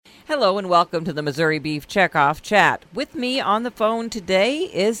Hello and welcome to the Missouri Beef Checkoff Chat. With me on the phone today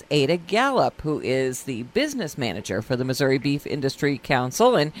is Ada Gallup, who is the business manager for the Missouri Beef Industry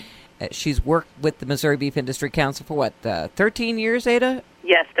Council, and she's worked with the Missouri Beef Industry Council for 13 years, Ada?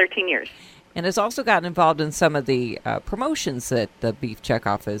 Yes, 13 years. And has also gotten involved in some of the promotions that the Beef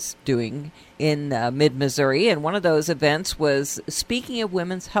Checkoff is doing in mid-Missouri. And one of those events was Speaking of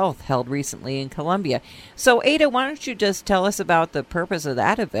Women's Health, held recently in Columbia. So, Ada, why don't you just tell us about the purpose of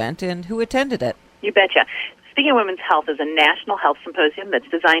that event and who attended it? You betcha. Speaking of Women's Health is a national health symposium that's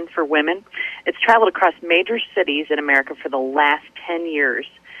designed for women. It's traveled across major cities in America for the last 10 years.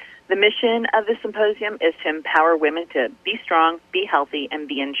 The mission of the symposium is to empower women to be strong, be healthy, and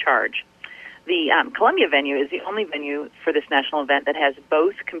be in charge. The Columbia venue is the only venue for this national event that has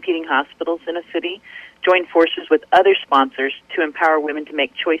both competing hospitals in a city join forces with other sponsors to empower women to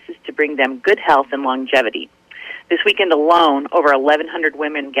make choices to bring them good health and longevity. This weekend alone, over 1,100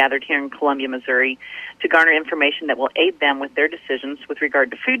 women gathered here in Columbia, Missouri, to garner information that will aid them with their decisions with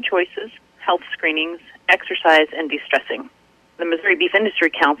regard to food choices, health screenings, exercise, and de-stressing. The Missouri Beef Industry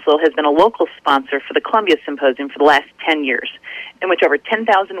Council has been a local sponsor for the Columbia Symposium for the last 10 years, in which over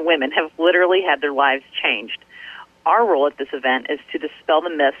 10,000 women have literally had their lives changed. Our role at this event is to dispel the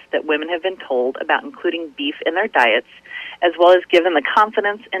myths that women have been told about including beef in their diets, as well as give them the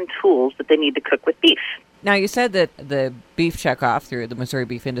confidence and tools that they need to cook with beef. Now, you said that the Beef Checkoff through the Missouri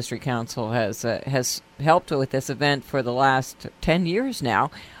Beef Industry Council has helped with this event for the last 10 years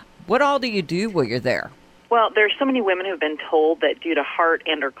now. What all do you do while you're there? Well, there are so many women who have been told that due to heart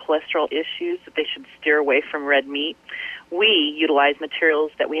and or cholesterol issues that they should steer away from red meat. We utilize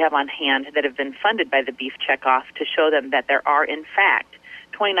materials that we have on hand that have been funded by the Beef Checkoff to show them that there are, in fact,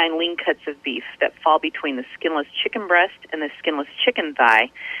 29 lean cuts of beef that fall between the skinless chicken breast and the skinless chicken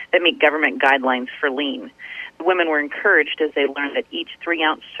thigh that meet government guidelines for lean. The women were encouraged as they learned that each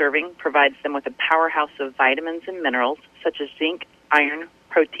 3-ounce serving provides them with a powerhouse of vitamins and minerals such as zinc, iron,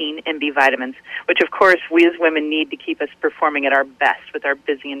 protein, and B vitamins, which, of course, we as women need to keep us performing at our best with our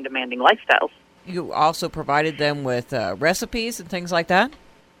busy and demanding lifestyles. You also provided them with recipes and things like that?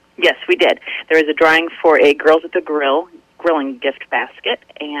 Yes, we did. There is a drawing for a Girls at the Grill grilling gift basket,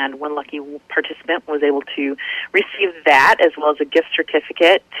 and one lucky participant was able to receive that, as well as a gift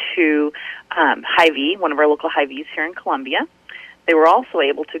certificate to Hy-Vee, one of our local Hy-Vees here in Columbia. They were also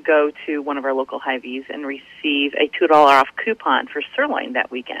able to go to one of our local Hy-Vees and receive a $2 off coupon for sirloin that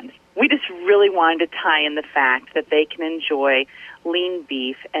weekend. We just really wanted to tie in the fact that they can enjoy lean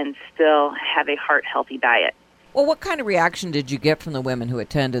beef and still have a heart-healthy diet. Well, what kind of reaction did you get from the women who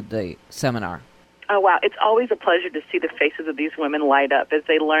attended the seminar? Oh, wow. It's always a pleasure to see the faces of these women light up as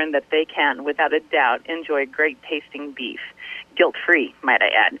they learn that they can, without a doubt, enjoy great-tasting beef, guilt-free, might I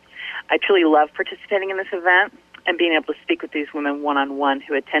add. I truly love participating in this event and being able to speak with these women one-on-one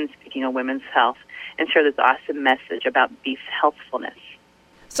who attend Speaking of Women's Health and share this awesome message about beef's healthfulness.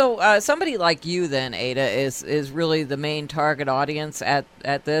 So somebody like you then, Ada, is really the main target audience at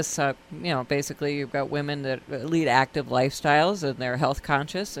this. Basically you've got women that lead active lifestyles and they're health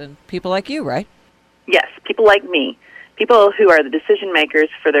conscious, and people like you, right? Yes, people like me. People who are the decision makers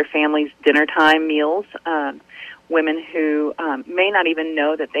for their family's dinner time meals. Women who may not even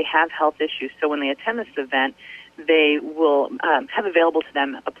know that they have health issues. So when they attend this event, they will have available to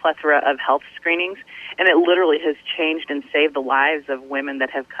them a plethora of health screenings, and it literally has changed and saved the lives of women that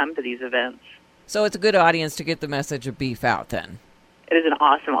have come to these events. So it's a good audience to get the message of beef out then. It is an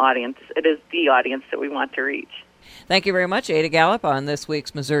awesome audience. It is the audience that we want to reach. Thank you very much, Ada Gallup, on this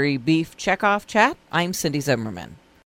week's Missouri Beef Checkoff Chat. I'm Cindy Zimmerman.